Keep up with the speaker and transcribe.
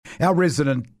Our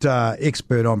resident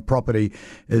expert on property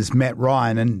is Matt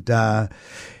Ryan, and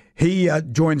he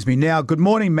joins me now. Good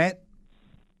morning, Matt.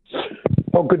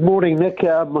 Oh, good morning, Nick.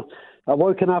 I've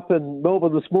woken up in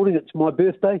Melbourne this morning. It's my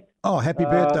birthday. Oh, happy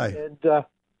birthday!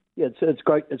 It's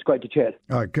great. It's great to chat.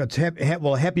 Oh, good.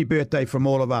 Happy birthday from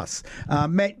all of us,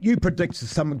 Matt. You predicted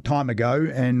some time ago,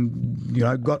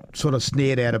 and got sort of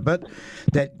snared out a bit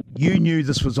that you knew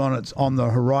this was on the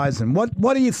horizon.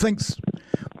 What do you think's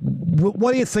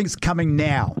coming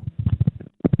now?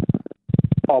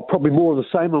 Oh, probably more of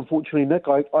the same. Unfortunately, Nick,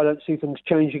 I don't see things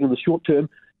changing in the short term.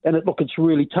 And it's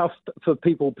really tough for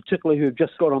people, particularly who have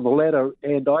just got on the ladder.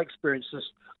 And I experienced this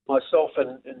myself in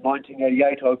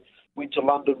 1988. I went to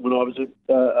London when I was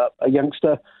a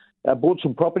youngster. I bought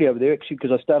some property over there, actually,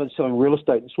 because I started selling real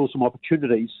estate and saw some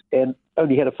opportunities, and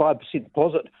only had a 5%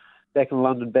 deposit back in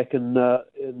London back in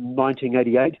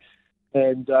 1988.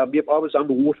 And, I was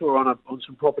underwater on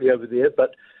some property over there.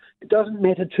 But it doesn't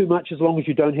matter too much as long as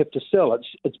you don't have to sell.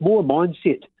 It's more a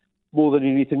mindset more than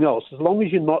anything else. As long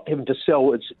as you're not having to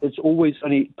sell, it's always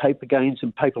only paper gains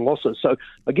and paper losses. So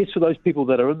I guess for those people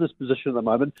that are in this position at the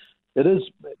moment, it is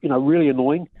really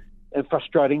annoying and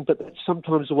frustrating, but that's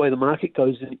sometimes the way the market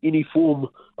goes in any form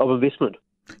of investment.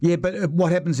 Yeah, but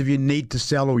what happens if you need to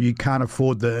sell or you can't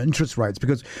afford the interest rates?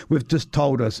 Because we've just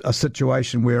told us a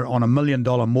situation where on $1 million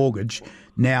mortgage,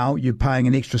 now you're paying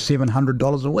an extra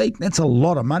 $700 a week. That's a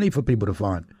lot of money for people to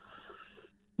find.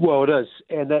 Well, it is,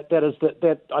 and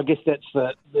that I guess that's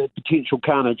the potential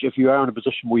carnage. If you are in a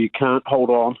position where you can't hold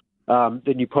on,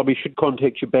 then you probably should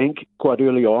contact your bank quite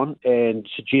early on and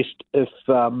suggest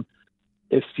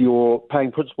if you're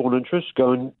paying principal and interest,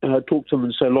 go and talk to them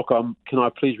and say, look, can I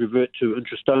please revert to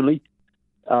interest only?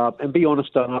 And be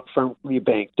honest and upfront with your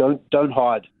bank. Don't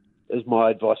hide, is my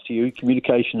advice to you.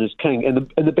 Communication is king.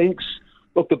 And the banks,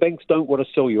 look, the banks don't want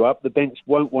to sell you up. The banks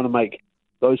won't want to make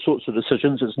those sorts of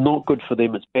decisions. It's not good for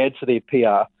them. It's bad for their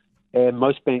PR. And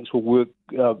most banks will work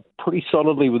pretty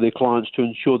solidly with their clients to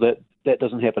ensure that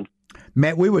doesn't happen.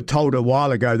 Matt, we were told a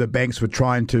while ago that banks were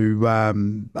trying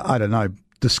to,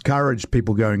 discourage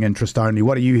people going interest only.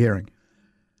 What are you hearing?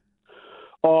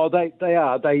 Oh, they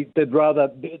are. They'd rather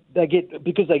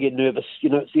because they get nervous.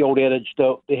 It's the old adage.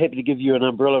 They're happy to give you an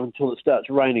umbrella until it starts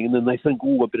raining, and then they think,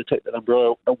 oh, I better take that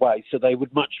umbrella away. So they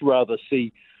would much rather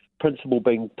see principal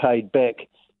being paid back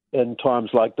in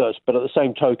times like this. But at the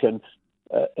same token,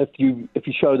 if you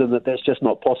show them that that's just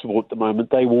not possible at the moment,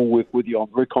 they will work with you.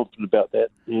 I'm very confident about that.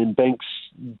 And banks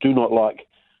do not like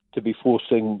to be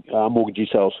forcing mortgagee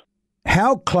sales.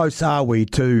 How close are we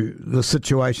to the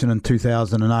situation in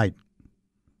 2008?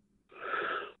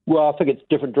 Well, I think it's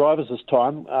different drivers this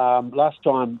time. Last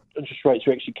time, interest rates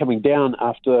were actually coming down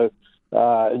after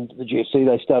in the GFC.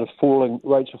 They started falling.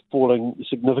 Rates were falling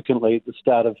significantly at the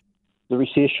start of the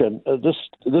recession.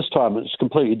 This time, it's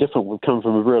completely different. We've come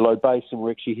from a very low base, and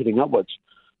we're actually heading upwards.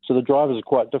 So the drivers are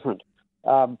quite different.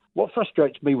 What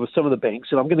frustrates me with some of the banks,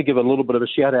 and I'm going to give a little bit of a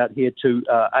shout out here to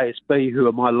ASB, who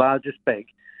are my largest bank,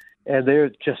 and they're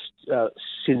just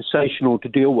sensational to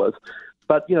deal with.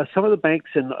 But, some of the banks,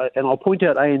 and I'll point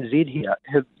out ANZ here,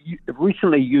 have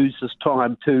recently used this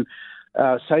time to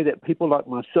say that people like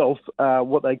myself are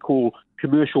what they call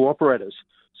commercial operators.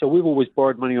 So we've always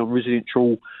borrowed money on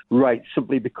residential rates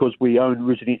simply because we own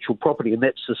residential property, and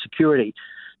that's the security.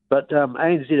 But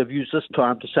ANZ have used this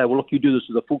time to say, well, look, you do this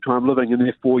as a full-time living, and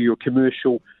therefore you're a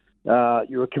commercial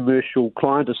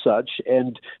client as such.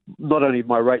 And not only have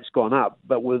my rates gone up,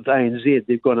 but with ANZ,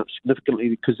 they've gone up significantly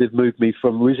because they've moved me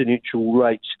from residential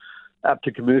rates up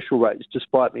to commercial rates,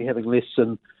 despite me having less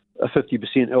than a 50%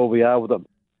 LVR with them.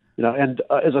 And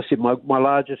as I said, my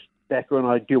largest backer, and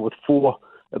I deal with 4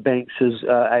 banks, is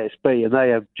ASB, and they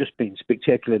have just been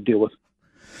spectacular to deal with.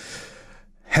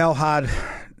 How hard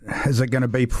is it going to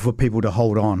be for people to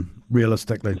hold on,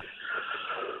 realistically?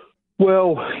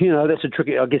 Well, that's a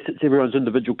tricky, I guess it's everyone's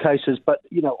individual cases, but,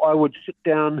 I would sit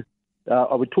down,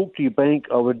 I would talk to your bank,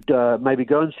 I would maybe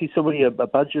go and see somebody, a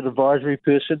budget advisory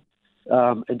person,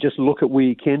 and just look at where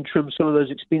you can trim some of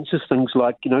those expenses, things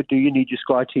like, do you need your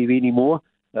Sky TV anymore?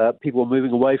 People are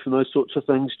moving away from those sorts of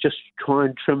things. Just try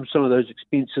and trim some of those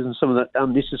expenses and some of that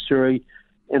unnecessary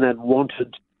and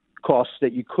unwanted costs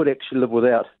that you could actually live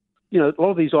without. A lot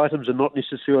of these items are not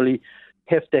necessarily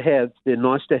have to have, they're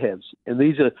nice to haves. And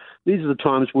these are the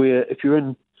times where if you're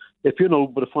in a little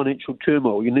bit of financial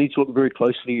turmoil, you need to look very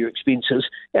closely at your expenses.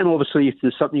 And obviously, if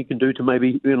there's something you can do to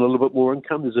maybe earn a little bit more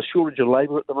income, there's a shortage of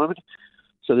labour at the moment.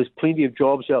 So there's plenty of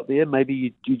jobs out there.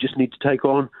 Maybe you just need to take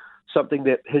on something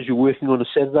that has you working on a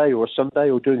Saturday or a Sunday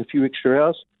or doing a few extra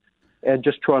hours and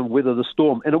just try and weather the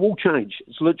storm. And it will change.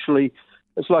 It's literally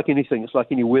it's like anything. It's like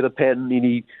any weather pattern,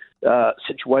 any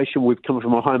situation. We've come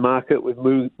from a high market,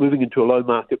 we're moving into a low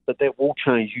market, but that will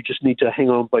change. You just need to hang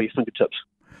on by your fingertips.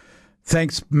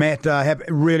 Thanks, Matt.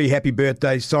 Really happy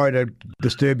birthday. Sorry to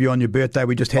disturb you on your birthday.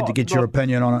 We just had to get your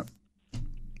opinion on it.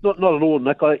 Not at all,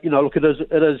 Nick. Look,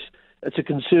 it's a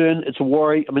concern. It's a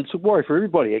worry. I mean, it's a worry for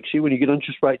everybody, actually, when you get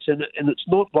interest rates in it. And it's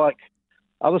not like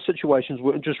other situations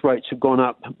where interest rates have gone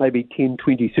up maybe 10,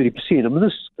 20, 30%. I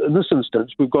mean, in this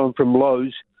instance, we've gone from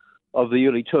lows of the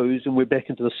early twos and we're back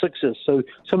into the sixes. So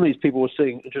some of these people are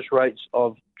seeing interest rates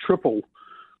of triple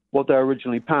what they're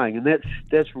originally paying, and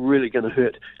that's really going to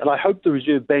hurt. And I hope the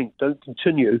Reserve Bank don't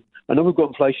continue. I know we've got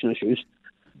inflation issues,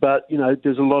 but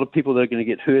there's a lot of people that are going to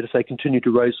get hurt if they continue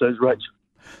to raise those rates.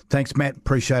 Thanks, Matt.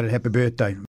 Appreciate it. Happy birthday.